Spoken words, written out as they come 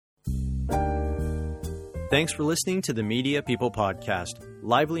Thanks for listening to the Media People Podcast,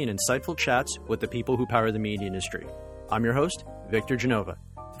 lively and insightful chats with the people who power the media industry. I'm your host, Victor Genova.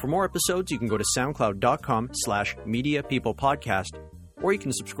 For more episodes, you can go to soundcloud.com/mediapeoplepodcast, or you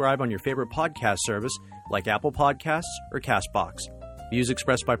can subscribe on your favorite podcast service like Apple Podcasts or CastBox. Views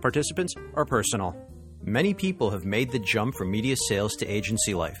expressed by participants are personal. Many people have made the jump from media sales to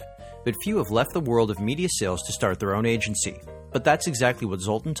agency life, but few have left the world of media sales to start their own agency. But that's exactly what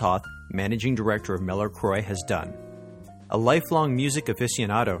Zoltan Toth, managing director of Miller-Croy, has done. A lifelong music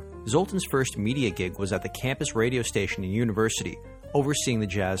aficionado, Zoltan's first media gig was at the campus radio station in university, overseeing the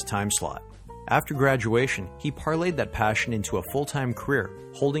jazz time slot. After graduation, he parlayed that passion into a full-time career,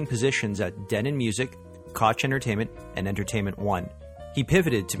 holding positions at Denon Music, Koch Entertainment, and Entertainment One. He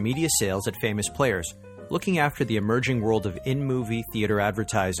pivoted to media sales at Famous Players, looking after the emerging world of in-movie theater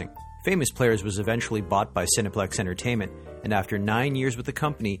advertising. Famous Players was eventually bought by Cineplex Entertainment, and after 9 years with the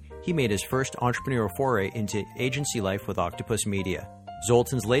company, he made his first entrepreneurial foray into agency life with Octopus Media.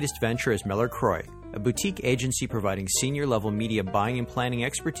 Zoltan's latest venture is Miller-Croy, a boutique agency providing senior-level media buying and planning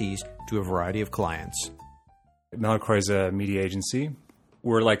expertise to a variety of clients. Miller-Croy is a media agency.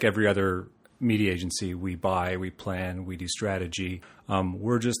 We're like every other media agency. We buy, we plan, we do strategy.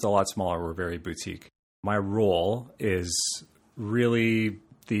 We're just a lot smaller. We're very boutique. My role is really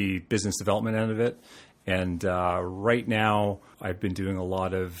the business development end of it. And right now, I've been doing a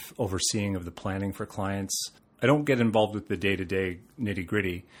lot of overseeing of the planning for clients. I don't get involved with the day-to-day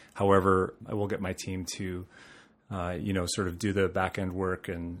nitty-gritty. However, I will get my team to, sort of do the back-end work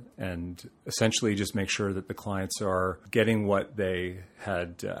and essentially just make sure that the clients are getting what they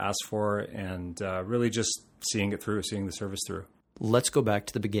had asked for and really just seeing it through, seeing the service through. Let's go back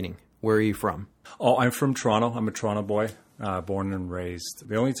to the beginning. Where are you from? Oh, I'm from Toronto. I'm a Toronto boy, born and raised.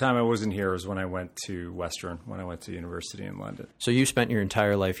 The only time I wasn't here was when I went to Western, when I went to university in London. So you spent your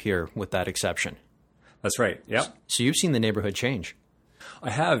entire life here with that exception? That's right, yep. So you've seen the neighborhood change?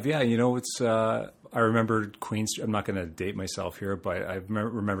 I have, yeah. I remember Queen Street. I'm not going to date myself here, but I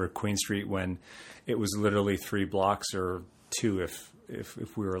remember Queen Street when it was literally 3 blocks or 2 if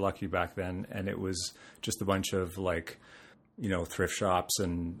we were lucky back then. And it was just a bunch of thrift shops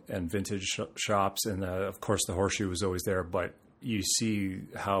and vintage shops. And of course the Horseshoe was always there, but you see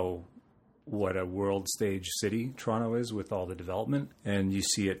what a world stage city Toronto is with all the development. And you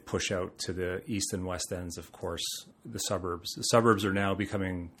see it push out to the east and west ends, of course, the suburbs. The suburbs are now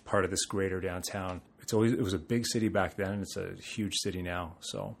becoming part of this greater downtown. It was a big city back then, and it's a huge city now.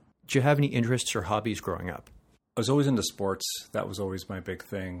 So, did you have any interests or hobbies growing up? I was always into sports. That was always my big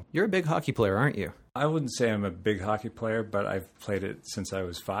thing. You're a big hockey player, aren't you? I wouldn't say I'm a big hockey player, but I've played it since I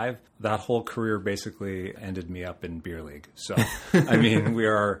was 5. That whole career basically ended me up in beer league. So, I mean, we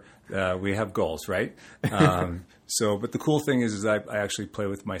have goals, right? But the cool thing is I actually play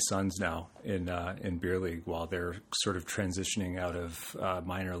with my sons now in beer league while they're sort of transitioning out of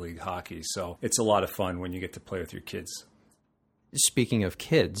minor league hockey. So it's a lot of fun when you get to play with your kids. Speaking of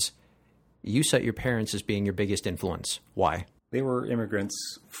kids, you cite your parents as being your biggest influence. Why? They were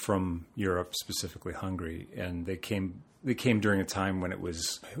immigrants from Europe, specifically Hungary, and they came during a time when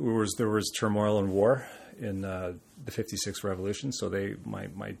there was turmoil and war in the 56 revolution. So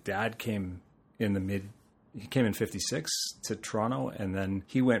my dad came in he came in 56 to Toronto, and then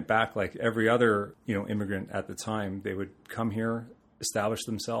he went back like every other immigrant at the time. They would come here, establish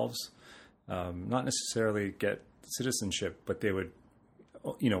themselves, not necessarily get citizenship, but they would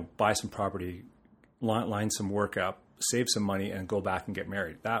buy some property, line some work up, save some money, and go back and get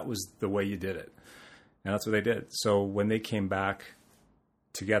married. That was the way you did it. And that's what they did. So when they came back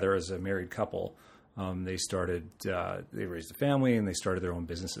together as a married couple, they raised a family and they started their own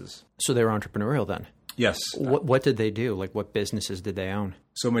businesses. So they were entrepreneurial then? Yes. What did they do? Like, what businesses did they own?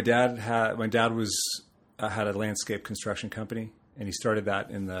 So my dad had a landscape construction company, and he started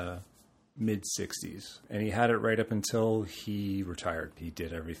that in the mid-60s, and he had it right up until he retired. He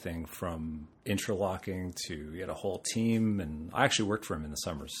did everything from interlocking he had a whole team, and I actually worked for him in the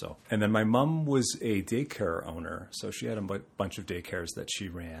summers. And then my mom was a daycare owner, so she had a bunch of daycares that she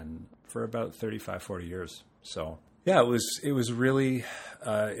ran for about 35, 40 years. So yeah, it was really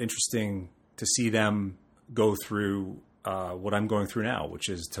interesting to see them go through what I'm going through now, which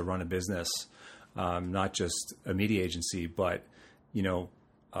is to run a business, not just a media agency, but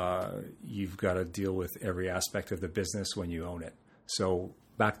you've got to deal with every aspect of the business when you own it. So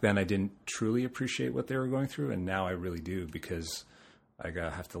back then I didn't truly appreciate what they were going through, and now I really do because I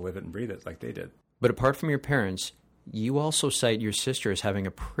have to live it and breathe it like they did. But apart from your parents, you also cite your sister as having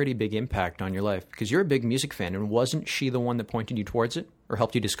a pretty big impact on your life because you're a big music fan, and wasn't she the one that pointed you towards it or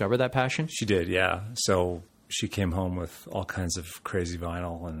helped you discover that passion? She did, yeah. So she came home with all kinds of crazy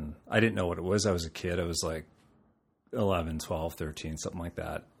vinyl, and I didn't know what it was. I was a kid. I was like 11, 12, 13, something like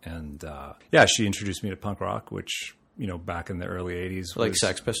that. And she introduced me to punk rock, which, back in the early 80s. Like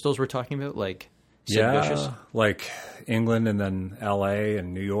Sex Pistols we're talking about? Like Sid Vicious? Like England and then LA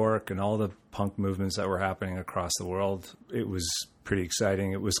and New York and all the punk movements that were happening across the world. It was pretty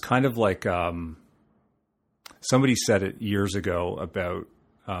exciting. It was kind of like somebody said it years ago about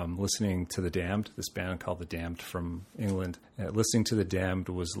listening to The Damned, this band called The Damned from England. Listening to The Damned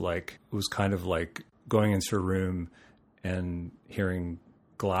was kind of like going into a room and hearing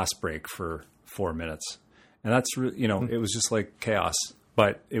glass break for 4 minutes. And that's, it was just like chaos,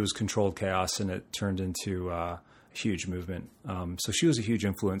 but it was controlled chaos, and it turned into a huge movement. So she was a huge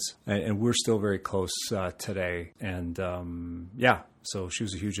influence, and we're still very close today. And so she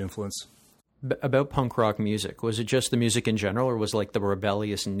was a huge influence. About punk rock music, was it just the music in general, or was like the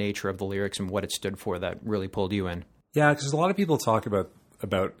rebellious nature of the lyrics and what it stood for that really pulled you in? Yeah, because a lot of people talk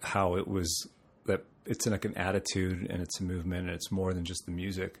about how it was that it's like an attitude and it's a movement and it's more than just the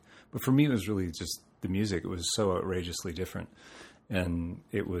music. But for me, it was really just the music. It was so outrageously different, and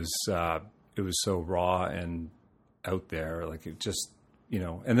it was so raw and out there. Like it just,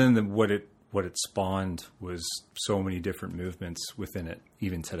 and then what it spawned was so many different movements within it,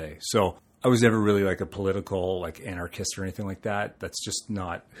 even today. So I was never really like a political, like anarchist or anything like that. That's just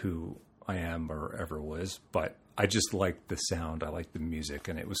not who I am or ever was. But I just liked the sound. I liked the music,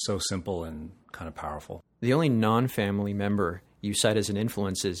 and it was so simple and kind of powerful. The only non-family member you cite as an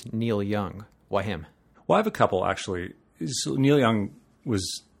influence is Neil Young. Why him? Well, I have a couple, actually. So Neil Young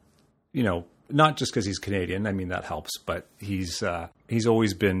was, not just because he's Canadian. I mean, that helps. But he's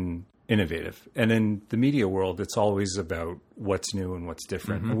always been innovative. And in the media world, it's always about what's new and what's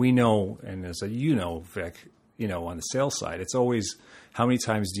different. Mm-hmm. And we know, and as Vic, on the sales side, it's always, how many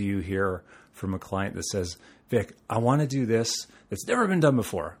times do you hear from a client that says, Vic, I want to do this that's never been done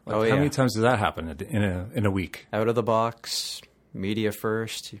before? How many times does that happen in a week? Out of the box, media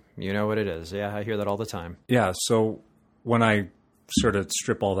first, you know what it is. Yeah, I hear that all the time. Yeah, so when I sort of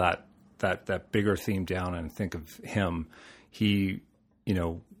strip all that bigger theme down and think of him, he,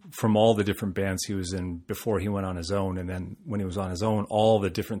 from all the different bands he was in before he went on his own, and then when he was on his own, all the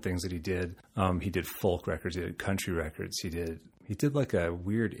different things that he did folk records, he did country records, he did like a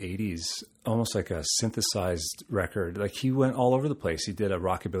weird 80s, almost like a synthesized record. Like he went all over the place. He did a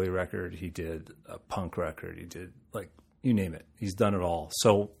rockabilly record, he did a punk record, he did like, you name it. He's done it all.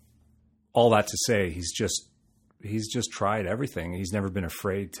 So all that to say, he's just tried everything. He's never been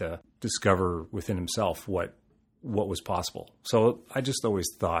afraid to discover within himself what was possible. So I just always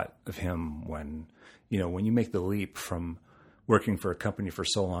thought of him when you make the leap from working for a company for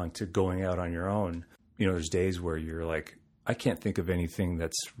so long to going out on your own, there's days where you're like, I can't think of anything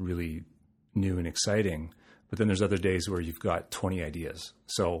that's really new and exciting. But then there's other days where you've got 20 ideas.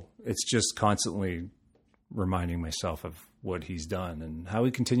 So it's just constantly reminding myself of what he's done and how he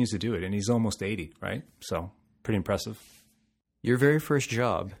continues to do it. And he's almost 80, right? So pretty impressive. Your very first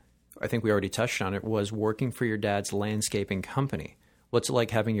job, I think we already touched on it, was working for your dad's landscaping company. What's it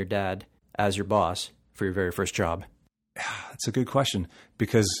like having your dad as your boss for your very first job? That's a good question,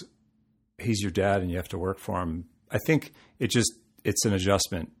 because he's your dad and you have to work for him. I think it's an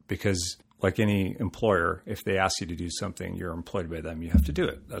adjustment, because like any employer, if they ask you to do something, you're employed by them, you have to do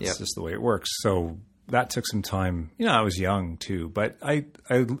it. That's just the way it works. So that took some time. I was young too, but I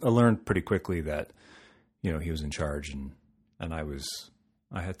learned pretty quickly that, he was in charge and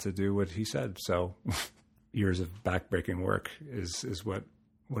I had to do what he said. So years of backbreaking work is what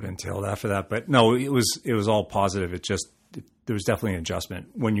entailed after that. But no, it was all positive. There was definitely an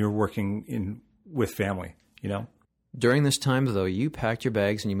adjustment when you're working with family, During this time, though, you packed your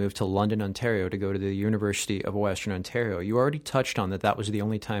bags and you moved to London, Ontario to go to the University of Western Ontario. You already touched on that was the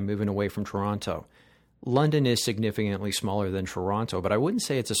only time moving away from Toronto. London is significantly smaller than Toronto, but I wouldn't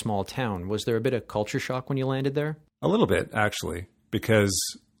say it's a small town. Was there a bit of culture shock when you landed there? A little bit, actually, because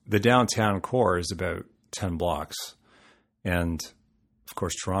the downtown core is about 10 blocks. And, of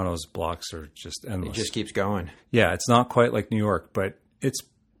course, Toronto's blocks are just endless. It just keeps going. Yeah, it's not quite like New York, but it's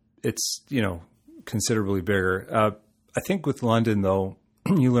considerably bigger. I think with London, though,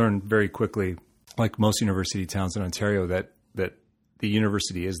 you learn very quickly, like most university towns in Ontario, that the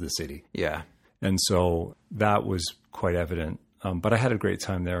university is the city. Yeah. And so that was quite evident. But I had a great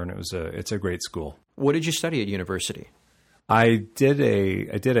time there, and it's a great school. What did you study at university? I did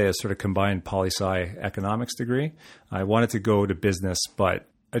a sort of combined poli-sci economics degree. I wanted to go to business, but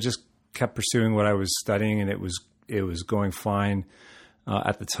I just kept pursuing what I was studying, and it was going fine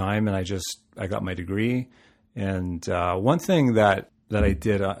at the time. And I got my degree. And one thing that that I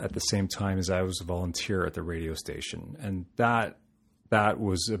did at the same time as I was a volunteer at the radio station. And that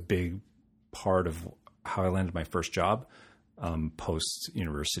was a big part of how I landed my first job post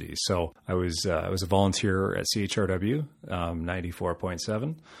university. So I was a volunteer at CHRW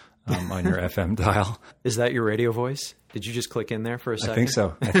 94.7 on your FM dial. Is that your radio voice? Did you just click in there for a second?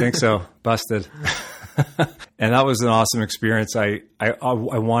 I think so. Busted. And that was an awesome experience. I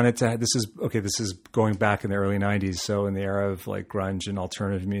wanted to. This is going back in the early '90s, so in the era of like grunge and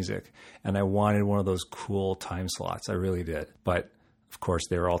alternative music. And I wanted one of those cool time slots. I really did. But of course,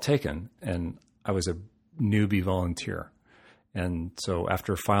 they were all taken, and I was a newbie volunteer. And so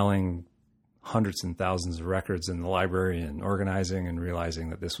after filing hundreds and thousands of records in the library and organizing and realizing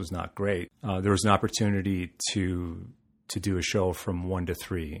that this was not great, there was an opportunity to do a show from 1 to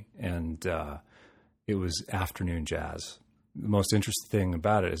 3, and it was afternoon jazz. The most interesting thing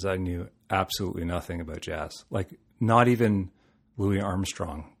about it is I knew absolutely nothing about jazz, like not even Louis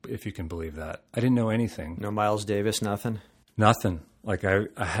Armstrong, if you can believe that. I didn't know anything. No Miles Davis, nothing? Nothing. Like I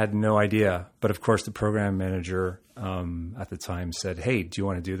had no idea. But of course, the program manager at the time said, "Hey, do you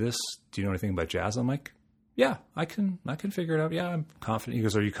want to do this? Do you know anything about jazz?" I'm like, "Yeah, I can figure it out. Yeah, I'm confident." He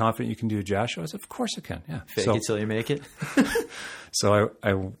goes, "Are you confident you can do a jazz show?" I said, "Of course I can. Yeah." Fake it till you make it. So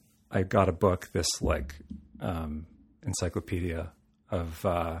I got a book, this like encyclopedia of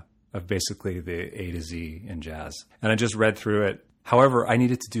basically the A to Z in jazz, and I just read through it. However, I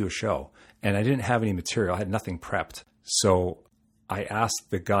needed to do a show, and I didn't have any material. I had nothing prepped. So I asked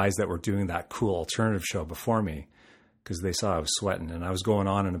the guys that were doing that cool alternative show before me, because they saw I was sweating, and I was going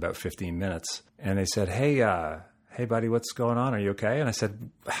on in about 15 minutes. And they said, hey, buddy, what's going on? Are you okay? And I said,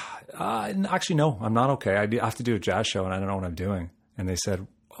 actually, no, I'm not okay. I have to do a jazz show, and I don't know what I'm doing. And they said,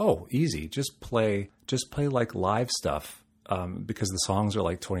 oh, easy. Just play like live stuff, because the songs are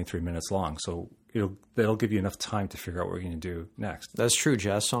like 23 minutes long. So that'll give you enough time to figure out what we're going to do next. That's true.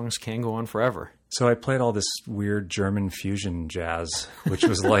 Jazz songs can go on forever. So I played all this weird German fusion jazz, which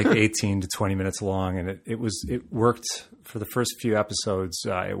was like 18 to 20 minutes long. And it worked for the first few episodes.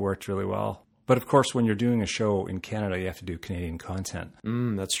 It worked really well. But of course, when you're doing a show in Canada, you have to do Canadian content.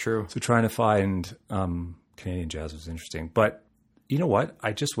 That's true. So trying to find Canadian jazz was interesting. But you know what?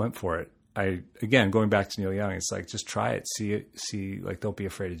 I just went for it. Again, going back to Neil Young, it's like, just try it, see, like, don't be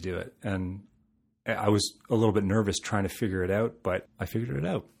afraid to do it. And I was a little bit nervous trying to figure it out, but I figured it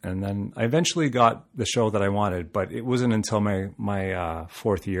out. And then I eventually got the show that I wanted, but it wasn't until my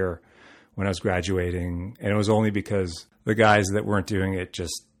fourth year when I was graduating. And it was only because the guys that weren't doing it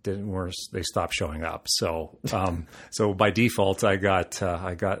just they stopped showing up. So, so by default, I got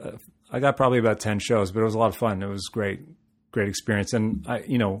probably about 10 shows, but it was a lot of fun. It was great experience. And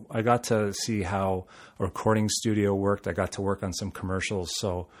I got to see how a recording studio worked. I got to work on some commercials.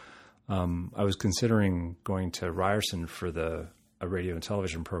 So, I was considering going to Ryerson for a radio and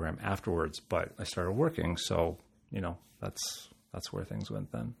television program afterwards, but I started working. So, that's where things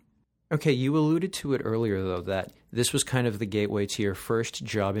went then. Okay, you alluded to it earlier, though, that this was kind of the gateway to your first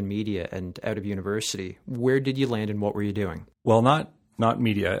job in media and out of university. Where did you land and what were you doing? Well, not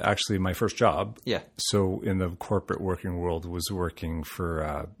media, actually my first job. Yeah. So in the corporate working world was working for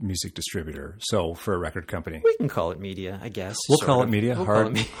a music distributor. So for a record company. We can call it media, I guess. We'll call it media.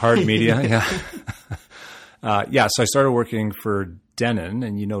 Hard media. Yeah. So I started working for Denon,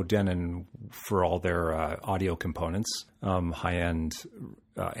 and Denon for all their audio components, high-end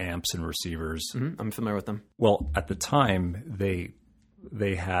amps and receivers. Mm-hmm. I'm familiar with them. Well, at the time they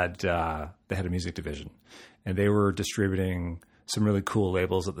had a music division, and they were distributing some really cool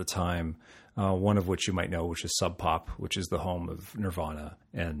labels at the time, one of which you might know, which is Sub Pop, which is the home of Nirvana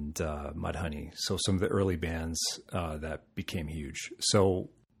and Mudhoney. So some of the early bands that became huge. So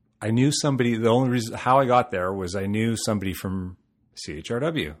I knew somebody. The only reason how I got there was I knew somebody from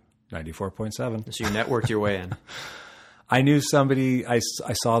CHRW 94.7. So you networked your way in. I knew somebody. I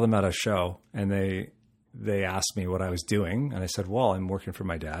saw them at a show, and they asked me what I was doing, and I said, "Well, I'm working for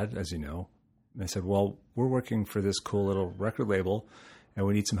my dad, as you know." And they said, well, we're working for this cool little record label and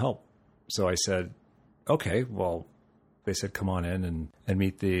we need some help. So I said, okay, well, they said, come on in and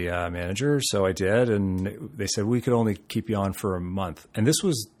meet the manager. So I did. And they said, we could only keep you on for a month. And this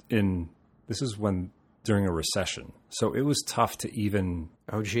is during a recession. So it was tough to even.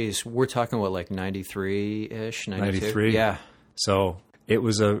 Oh, geez. We're talking what, like 93-ish, 92? 93. Yeah. So it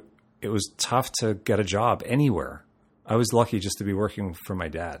was tough to get a job anywhere. I was lucky just to be working for my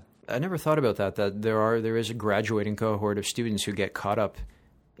dad. I never thought about that there is a graduating cohort of students who get caught up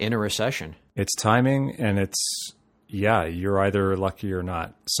in a recession. It's timing, and you're either lucky or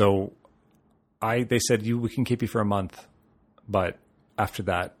not. So they said, we can keep you for a month, but after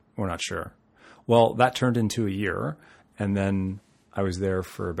that, we're not sure. Well, that turned into a year, and then I was there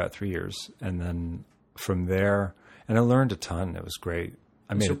for about 3 years. And then from there, and I learned a ton. It was great.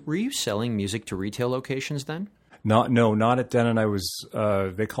 So were you selling music to retail locations then? Not at Denon. I was,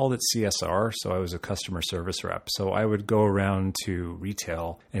 they called it CSR. So I was a customer service rep. So I would go around to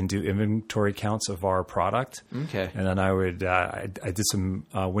retail and do inventory counts of our product. Okay. And then I did some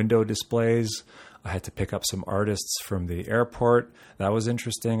window displays. I had to pick up some artists from the airport. That was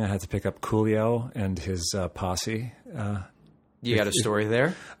interesting. I had to pick up Coolio and his posse. You got a story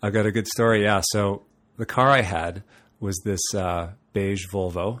there? I got a good story, yeah. So the car I had was this beige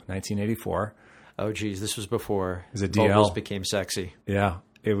Volvo, 1984. Oh, geez. This was before it was a DL. Volvos became sexy. Yeah.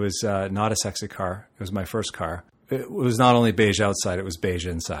 It was not a sexy car. It was my first car. It was not only beige outside, it was beige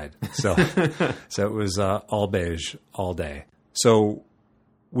inside. So so it was all beige all day. So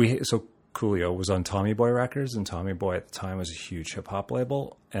Coolio was on Tommy Boy Records, and Tommy Boy at the time was a huge hip-hop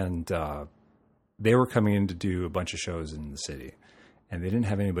label. And they were coming in to do a bunch of shows in the city, and they didn't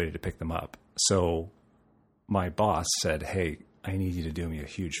have anybody to pick them up. So my boss said, hey, I need you to do me a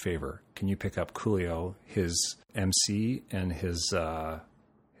huge favor. Can you pick up Coolio, his MC, and his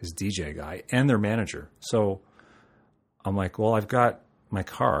DJ guy, and their manager? So I'm like, well, I've got my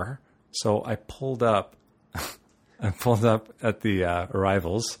car. So I pulled up at the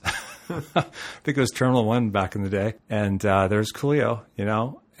Arrivals. I think it was Terminal 1 back in the day. And there's Coolio,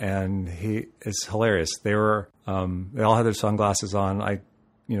 and he is hilarious. They were, they all had their sunglasses on.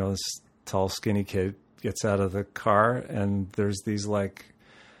 This tall, skinny kid gets out of the car, and there's these like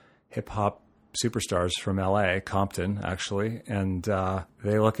hip hop superstars from LA, Compton, actually. And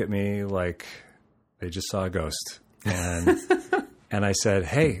they look at me like they just saw a ghost. And, and I said,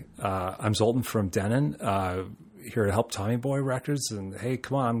 hey, I'm Zoltan from Denon, here to help Tommy Boy Records. And hey,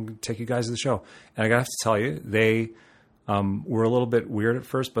 come on, I'm going to take you guys to the show. And I have to tell you, they were a little bit weird at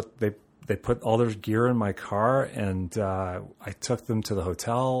first, but they put all their gear in my car, and I took them to the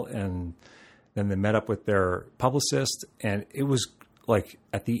hotel, and then they met up with their publicist. And it was like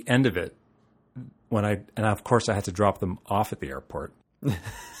at the end of it, and of course I had to drop them off at the airport.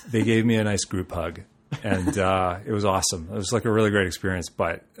 They gave me a nice group hug, and it was awesome. It was like a really great experience,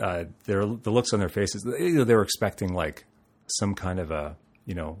 but the looks on their faces, they were expecting like some kind of a,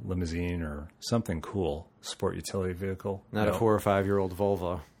 limousine or something cool, sport utility vehicle. Not a 4 or 5 year old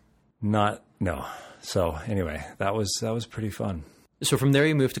Volvo. No. So anyway, that was pretty fun. So from there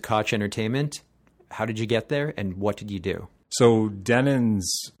you moved to Koch Entertainment. How did you get there, and what did you do? So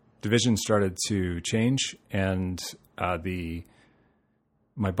Denon's division started to change, and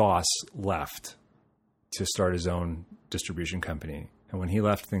my boss left to start his own distribution company. And when he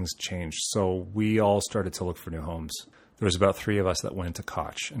left, things changed. So we all started to look for new homes. There was about 3 of us that went to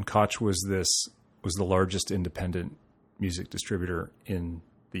Koch, and Koch was the largest independent music distributor in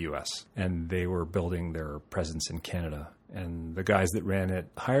the U.S., and they were building their presence in Canada. And the guys that ran it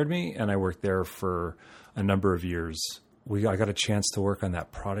hired me, and I worked there for a number of years. I got a chance to work on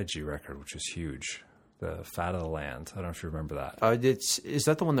that Prodigy record, which was huge, the Fat of the Land. I don't know if you remember that. Is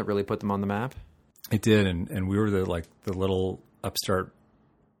that the one that really put them on the map? It did, and we were the little upstart,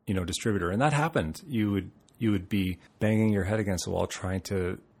 distributor, and that happened. You would be banging your head against the wall trying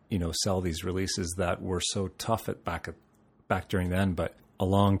to, sell these releases that were so tough back during then. But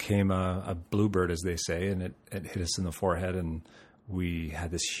along came a bluebird, as they say, and it hit us in the forehead, and we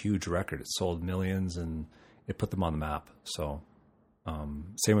had this huge record. It sold millions, and it put them on the map. So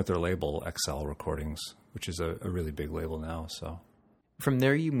same with their label, XL Recordings, which is a really big label now. So from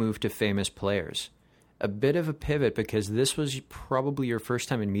there you moved to Famous Players. A bit of a pivot, because this was probably your first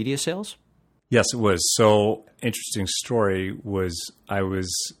time in media sales? Yes, it was. So interesting story was I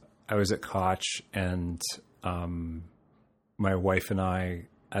was at Koch, and my wife and I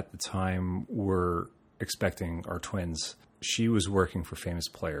at the time were expecting our twins. She was working for Famous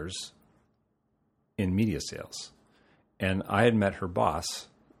Players in media sales, and I had met her boss,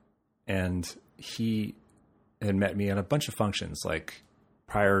 and he had met me at a bunch of functions, like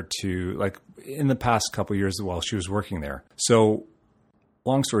prior to, like in the past couple of years while she was working there. So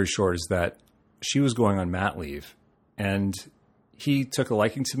long story short is that she was going on mat leave, and he took a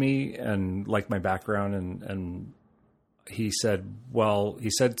liking to me and liked my background. And he said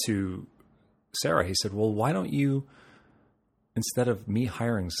to Sarah, he said, well, why don't you, instead of me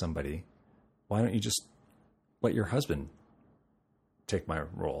hiring somebody, why don't you just let your husband take my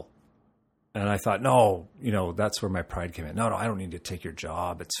role? And I thought, no, that's where my pride came in. No, I don't need to take your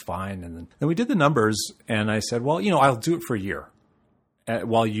job. It's fine. And then we did the numbers, and I said, well, I'll do it for a year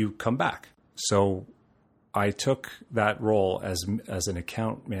while you come back. So I took that role as an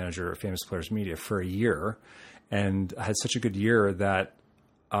account manager at Famous Players Media for a year, and I had such a good year that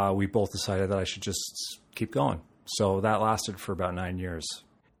we both decided that I should just keep going. So that lasted for about 9 years.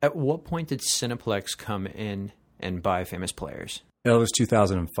 At what point did Cineplex come in and buy Famous Players? It was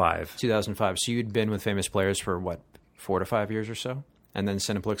 2005. 2005. So you'd been with Famous Players for what, 4 to 5 years or so? And then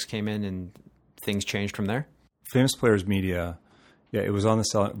Cineplex came in and things changed from there? Famous Players Media, yeah, it was on the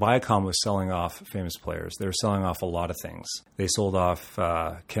selling. Viacom was selling off Famous Players. They were selling off a lot of things. They sold off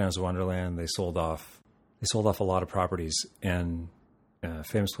Canada's Wonderland. They sold off a lot of properties, and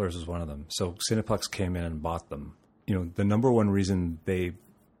Famous Players was one of them. So Cineplex came in and bought them. You know, the number one reason they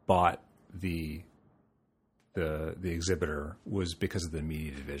bought the exhibitor was because of the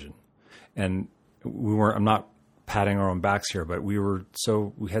media division. And I'm not patting our own backs here, but we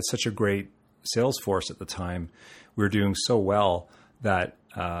had such a great sales force at the time. We were doing so well that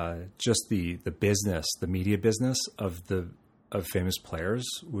just the business, the media business of Famous Players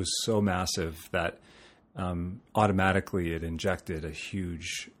was so massive that automatically it injected a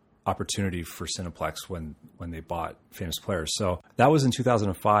huge opportunity for Cineplex when they bought Famous Players. So that was in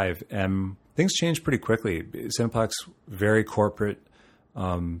 2005, and things changed pretty quickly. Cineplex, very corporate,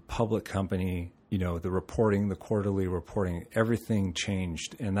 public company. You know, the reporting, the quarterly reporting, everything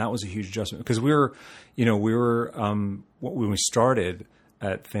changed, and that was a huge adjustment because we were when we started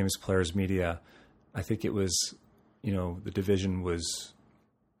at Famous Players Media, I think it was, the division was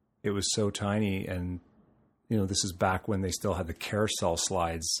so tiny, and this is back when they still had the carousel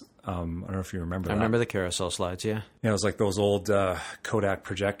slides. I don't know if you remember that. I remember the carousel slides, yeah. Yeah, it was like those old Kodak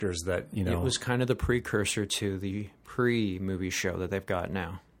projectors that, It was kind of the precursor to the pre-movie show that they've got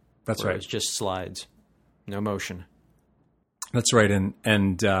now. That's right. It's just slides, no motion. That's right.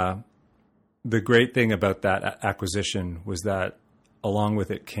 And the great thing about that acquisition was that along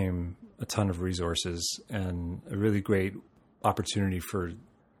with it came a ton of resources and a really great opportunity for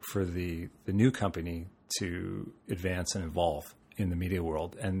the new company to advance and evolve in the media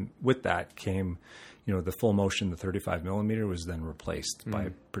world. And with that came, the full motion, the 35 millimeter was then replaced by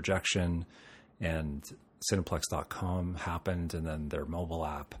projection, and Cineplex.com happened, and then their mobile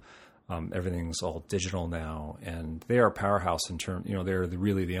app. Everything's all digital now, and they are a powerhouse in terms, they're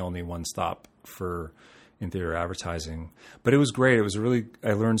really the only one-stop for in-theater advertising. But it was great. It was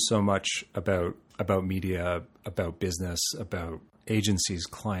I learned so much about media, about business, about agencies,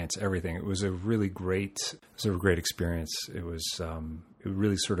 clients, everything. It was a really great experience. It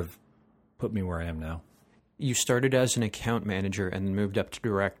really sort of put me where I am now. You started as an account manager and moved up to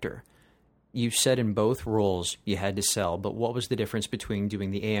director. You said in both roles you had to sell, but what was the difference between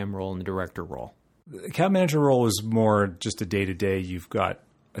doing the AM role and the director role? The account manager role was more just a day-to-day. You've got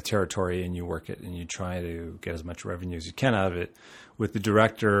a territory and you work it and you try to get as much revenue as you can out of it. With the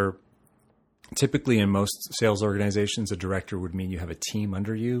director, typically in most sales organizations, a director would mean you have a team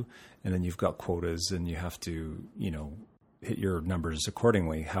under you, and then you've got quotas and you have to, hit your numbers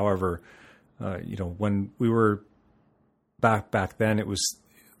accordingly. However, when we were back then,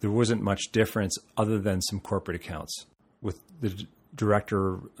 there wasn't much difference other than some corporate accounts. With the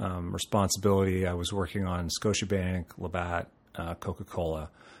director responsibility, I was working on Scotiabank, Labatt, Coca-Cola,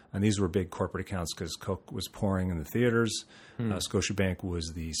 and these were big corporate accounts because Coke was pouring in the theaters. Scotiabank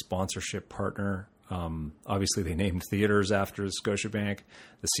was the sponsorship partner. Obviously, they named theaters after Scotiabank.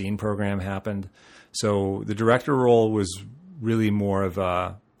 The Scene program happened. So the director role was really more of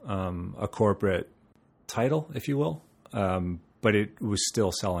a corporate title, if you will. But it was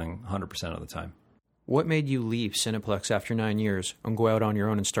still selling 100% of the time. What made you leave Cineplex after 9 years and go out on your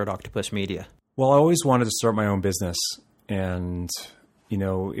own and start Octopus Media? Well, I always wanted to start my own business. And,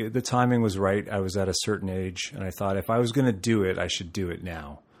 the timing was right. I was at a certain age, and I thought if I was going to do it, I should do it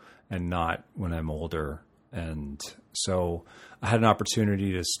now and not when I'm older. And so I had an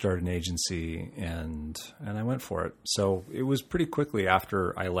opportunity to start an agency, and I went for it. So it was pretty quickly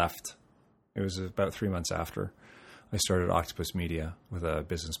after I left. It was about 3 months after. I started Octopus Media with a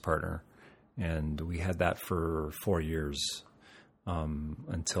business partner, and we had that for 4 years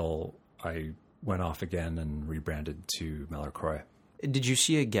until I went off again and rebranded to Mel Croix. Did you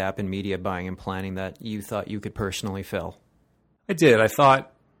see a gap in media buying and planning that you thought you could personally fill? I did. I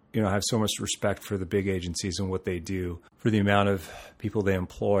thought, I have so much respect for the big agencies and what they do, for the amount of people they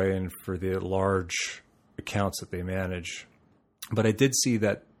employ and for the large accounts that they manage. But I did see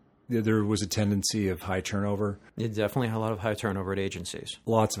that there was a tendency of high turnover. You definitely had a lot of high turnover at agencies.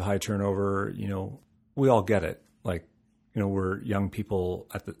 Lots of high turnover. We all get it. Like, we're young people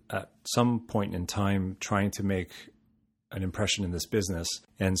at some point in time trying to make an impression in this business.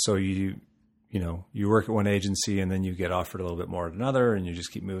 And so you work at one agency and then you get offered a little bit more at another and you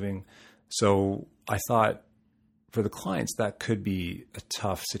just keep moving. So I thought for the clients, that could be a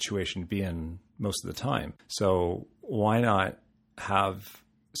tough situation to be in most of the time. So why not have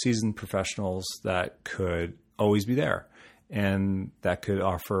seasoned professionals that could always be there. And that could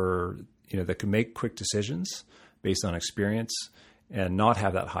offer, that could make quick decisions based on experience and not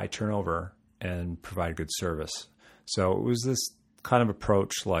have that high turnover and provide good service. So it was this kind of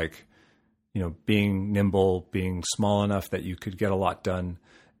approach, like, being nimble, being small enough that you could get a lot done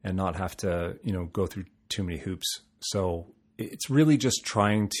and not have to, go through too many hoops. So it's really just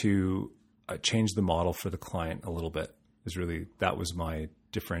trying to change the model for the client a little bit. That was my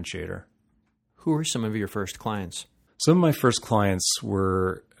differentiator. Who were some of your first clients? Some of my first clients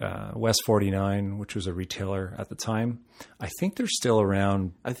were West 49, which was a retailer at the time. I think they're still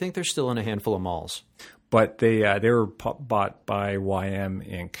around. I think they're still in a handful of malls. But they were bought by YM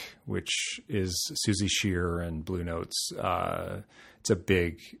Inc., which is Suzy Shear and Blue Notes. It's a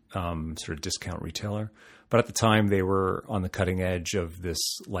big sort of discount retailer. But at the time, they were on the cutting edge of this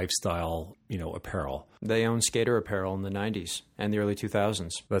lifestyle, apparel. They owned skater apparel in the 90s and the early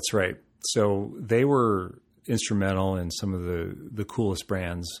 2000s. That's right. So they were instrumental in some of the coolest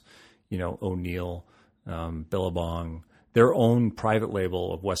brands, O'Neill, Billabong. Their own private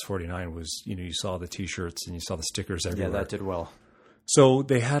label of West 49 was, you saw the T-shirts and you saw the stickers everywhere. Yeah, that did well. So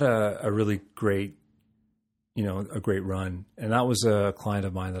they had a really great, a great run. And that was a client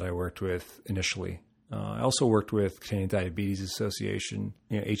of mine that I worked with initially. I also worked with Canadian Diabetes Association,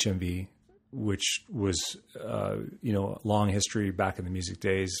 HMV, which was, long history back in the music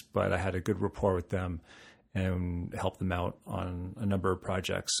days, but I had a good rapport with them and helped them out on a number of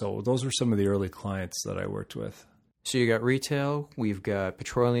projects. So those were some of the early clients that I worked with. So you got retail, we've got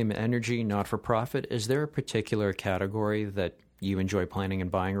petroleum and energy, not-for-profit. Is there a particular category that you enjoy planning and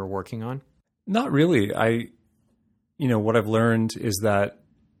buying or working on? Not really. What I've learned is that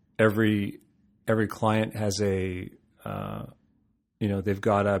every client has they've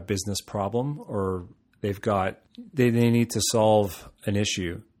got a business problem, or they need to solve an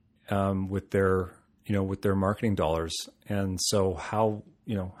issue with their marketing dollars. And so how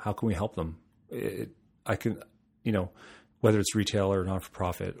can we help them? Whether it's retail or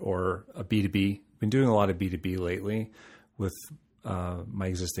not-for-profit or a B2B. I've been doing a lot of B2B lately with my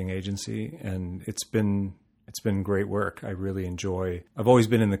existing agency, and it's been great work. I really enjoy. I've always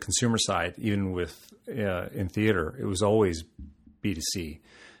been in the consumer side, even with in theater. It was always B2C,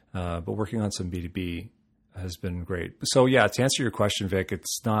 but working on some B2B has been great. So yeah, to answer your question, Vic,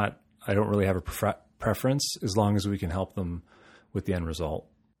 it's not. I don't really have a preference as long as we can help them with the end result.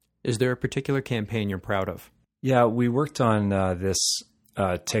 Is there a particular campaign you're proud of? Yeah, we worked on this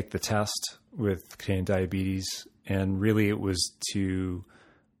Take the Test with Canadian Diabetes, and really it was to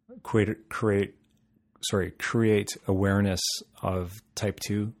create awareness of type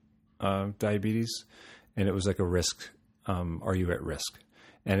 2 diabetes, and it was like a risk. Are you at risk?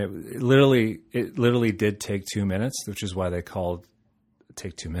 And it literally did take 2 minutes, which is why they called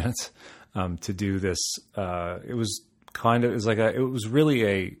Take 2 Minutes to do this. It was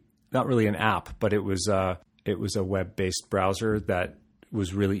really not really an app, but it was a web-based browser that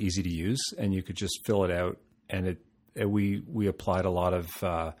was really easy to use, and you could just fill it out. And we applied a lot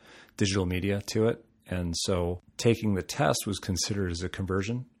of digital media to it, and so taking the test was considered as a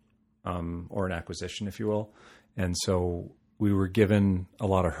conversion or an acquisition, if you will. And so we were given a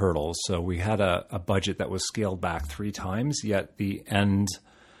lot of hurdles. So we had a budget that was scaled back 3 times, yet the end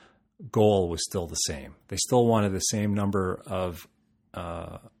goal was still the same. They still wanted the same number of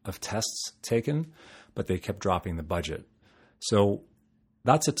tests taken, but they kept dropping the budget. So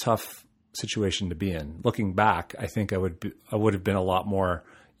that's a tough situation to be in. Looking back, I think I would have been a lot more,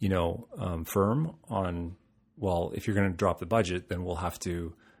 firm on, well, if you're going to drop the budget, then we'll have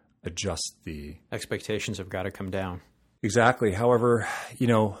to adjust the expectations have got to come down. Exactly. However,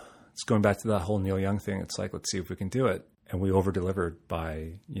 it's going back to that whole Neil Young thing. It's like, let's see if we can do it. And we over-delivered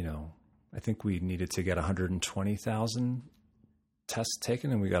by, I think we needed to get 120,000 tests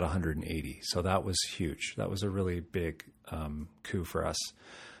taken, and we got 180. So that was huge. That was a really big coup for us.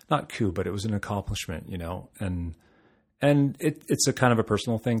 Not coup, but it was an accomplishment, and it's a kind of a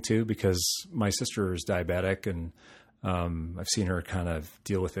personal thing too, because my sister is diabetic, and I've seen her kind of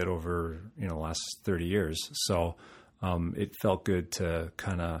deal with it over, the last 30 years. So it felt good to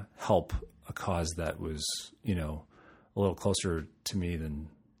kind of help a cause that was, a little closer to me than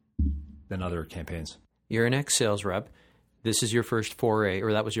other campaigns. You're an ex-sales rep. This is your first foray,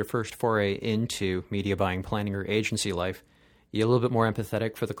 or that was your first foray into media buying, planning, or agency life. You a little bit more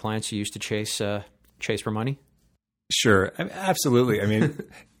empathetic for the clients you used to chase for money? Sure. Absolutely. I mean,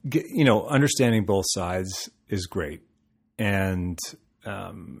 understanding both sides is great. And,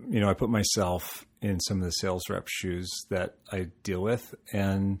 I put myself in some of the sales rep shoes that I deal with.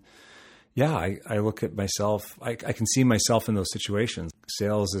 And yeah, I look at myself, I can see myself in those situations.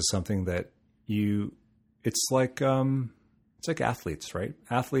 Sales is something that you it's like athletes, right?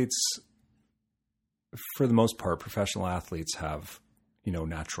 Athletes, for the most part, professional athletes have,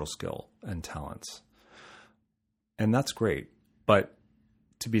 natural skill and talents. And that's great. But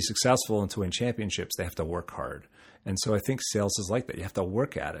to be successful and to win championships, they have to work hard. And so I think sales is like that. You have to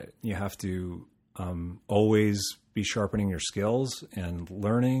work at it. You have to always be sharpening your skills and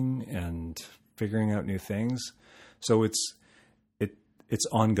learning and figuring out new things. So it's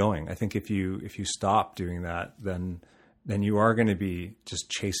ongoing. I think if you stop doing that, then you are going to be just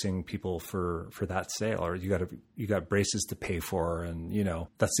chasing people for that sale, or you got braces to pay for, and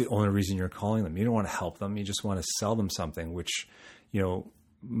that's the only reason you're calling them. You don't want to help them. You just want to sell them something, which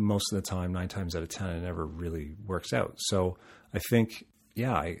most of the time, 9 times out of 10, it never really works out. So I think,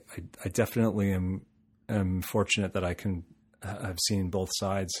 I definitely am fortunate that I've seen both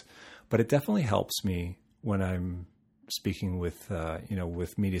sides, but it definitely helps me when I'm speaking with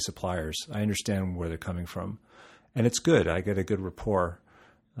with media suppliers. I understand where they're coming from, and it's good. I get a good rapport,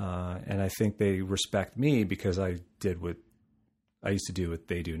 and I think they respect me because I did what I used to do, what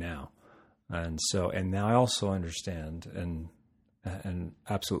they do now, and now I also understand and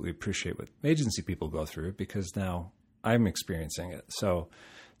absolutely appreciate what agency people go through, because now I'm experiencing it. So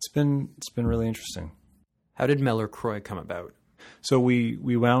it's been really interesting. How did Mellor-Croy come about? So we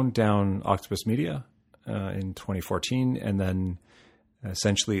wound down Octopus Media in 2014, and then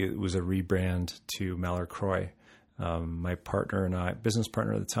essentially it was a rebrand to Mellor-Croy. My partner and I, business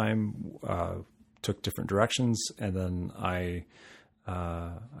partner at the time, took different directions, and then I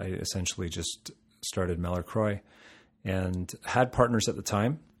essentially just started Mellor-Croy and had partners at the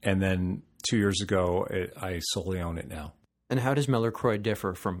time. And then 2 years ago, I solely own it now. And how does Mellor-Croy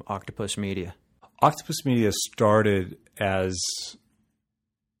differ from Octopus Media? Octopus Media started as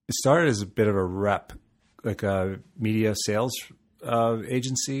a bit of a rep, like a media sales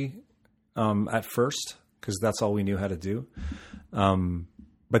agency at first, because that's all we knew how to do.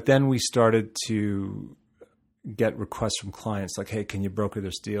 But then we started to get requests from clients like, hey, can you broker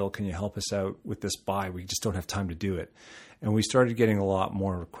this deal? Can you help us out with this buy? We just don't have time to do it. And we started getting a lot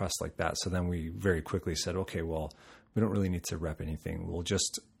more requests like that. So then we very quickly said, okay, well, we don't really need to rep anything.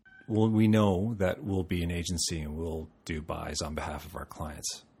 We know that we'll be an agency and we'll do buys on behalf of our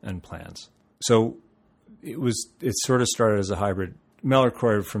clients and plans. So it sort of started as a hybrid.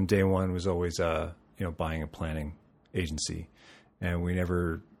 Mellor-Croy from day one was always a buying and planning agency, and we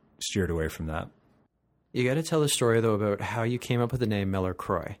never steered away from that. You got to tell the story, though, about how you came up with the name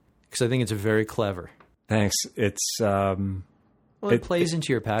Mellor-Croy, because I think it's very clever. Thanks. It's it plays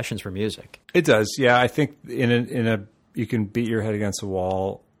into your passions for music. It does, yeah. I think you can beat your head against a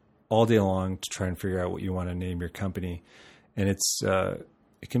wall all day long to try and figure out what you want to name your company, and it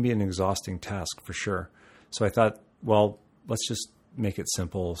can be an exhausting task for sure. So I thought, well, let's just make it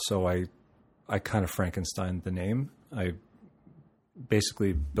simple. So I kind of Frankensteined the name. I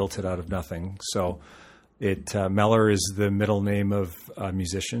basically built it out of nothing. So Mellor is the middle name of a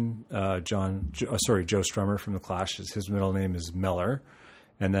musician, Joe Strummer from The Clash. His middle name is Mellor.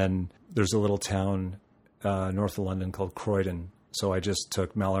 And then there's a little town north of London called Croydon. So I just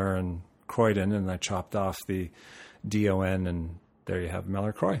took Mellor and Croydon and I chopped off the D-O-N, and there you have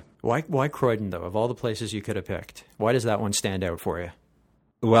Mellor-Croy. Why Croydon, though? Of all the places you could have picked, why does that one stand out for you?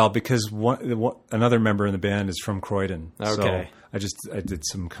 Well, because another member in the band is from Croydon. Okay. So I did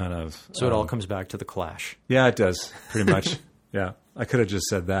some kind of... So it all comes back to The Clash. Yeah, it does, pretty much. Yeah, I could have just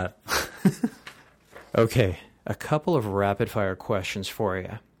said that. Okay, a couple of rapid-fire questions for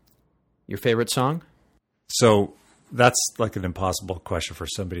you. Your favorite song? So that's like an impossible question for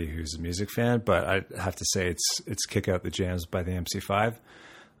somebody who's a music fan, but I have to say it's Kick Out the Jams by the MC5.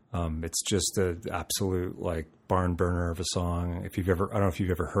 It's just an absolute like barn burner of a song. I don't know if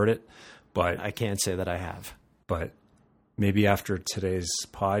you've ever heard it, but I can't say that I have. But maybe after today's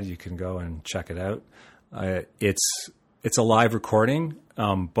pod, you can go and check it out. It's a live recording,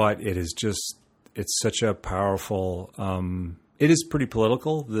 but it's such a powerful. It is pretty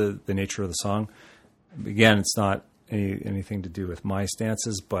political, the nature of the song. Again, it's not anything to do with my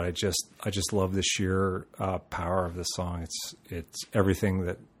stances, but I just love the sheer power of the song. It's everything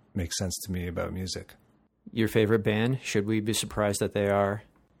that makes sense to me about music. Your favorite band? Should we be surprised that they are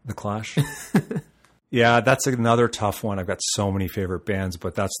The Clash? Yeah, that's another tough one. I've got so many favorite bands,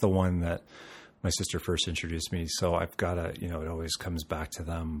 but that's the one that my sister first introduced me. So I've got to, it always comes back to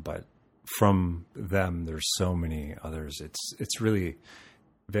them. But from them, there's so many others. It's really,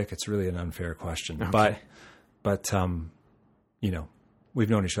 Vic, it's really an unfair question. Okay. But we've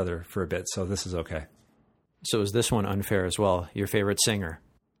known each other for a bit, so this is okay. So is this one unfair as well? Your favorite singer?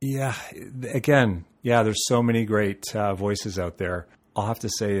 Yeah. Again, there's so many great voices out there. I'll have to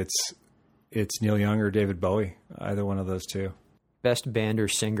say it's Neil Young or David Bowie, either one of those two. Best band or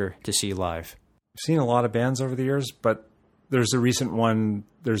singer to see live? I've seen a lot of bands over the years, but there's a recent one.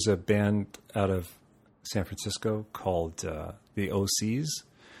 There's a band out of San Francisco called the OCs,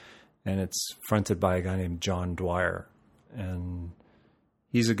 and it's fronted by a guy named John Dwyer. And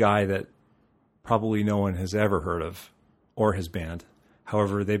he's a guy that probably no one has ever heard of, or his band.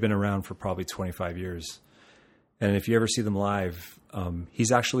 However, they've been around for probably 25 years. And if you ever see them live,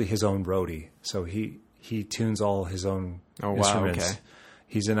 he's actually his own roadie. So he tunes all his own instruments. Wow, okay.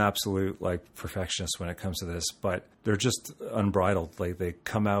 He's an absolute perfectionist when it comes to this, but they're just unbridled. Like, they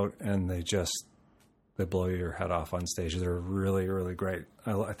come out and they blow your head off on stage. They're really, really great.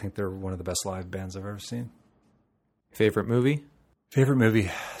 I think they're one of the best live bands I've ever seen. Favorite movie? Favorite movie?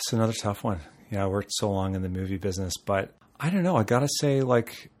 It's another tough one. Yeah, I worked so long in the movie business, but I don't know. I gotta say,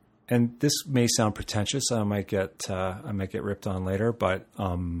 and this may sound pretentious. I might get ripped on later, but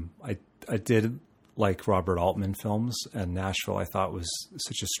I did like Robert Altman films, and Nashville I thought was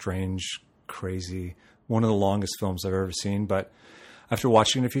such a strange, crazy, one of the longest films I've ever seen. But after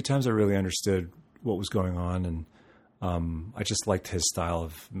watching it a few times, I really understood what was going on, and I just liked his style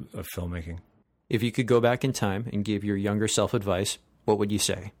of filmmaking. If you could go back in time and give your younger self advice, what would you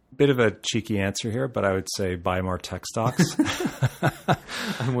say? Bit of a cheeky answer here, but I would say buy more tech stocks.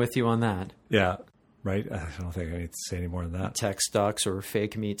 I'm with you on that. Yeah, right? I don't think I need to say any more than that. Tech stocks or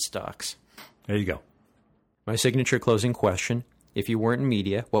fake meat stocks. There you go. My signature closing question: if you weren't in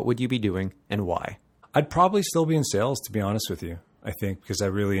media, what would you be doing and why? I'd probably still be in sales, to be honest with you. I think because I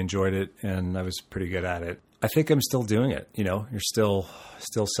really enjoyed it and I was pretty good at it. I think I'm still doing it. You know, you're still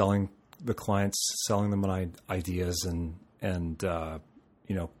selling the clients, selling them on ideas and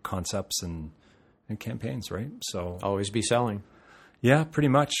concepts and campaigns, right? So always be selling. Yeah, pretty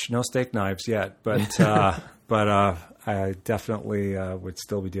much. No steak knives yet, but I definitely would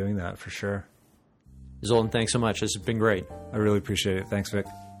still be doing that for sure. Zoltan, thanks so much. This has been great. I really appreciate it. Thanks, Vic.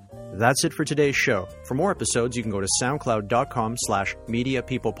 That's it for today's show. For more episodes, you can go to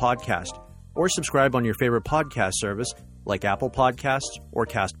soundcloud.com/mediapeoplepodcast or subscribe on your favorite podcast service like Apple Podcasts or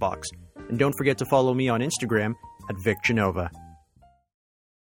CastBox. And don't forget to follow me on Instagram @VicGenova.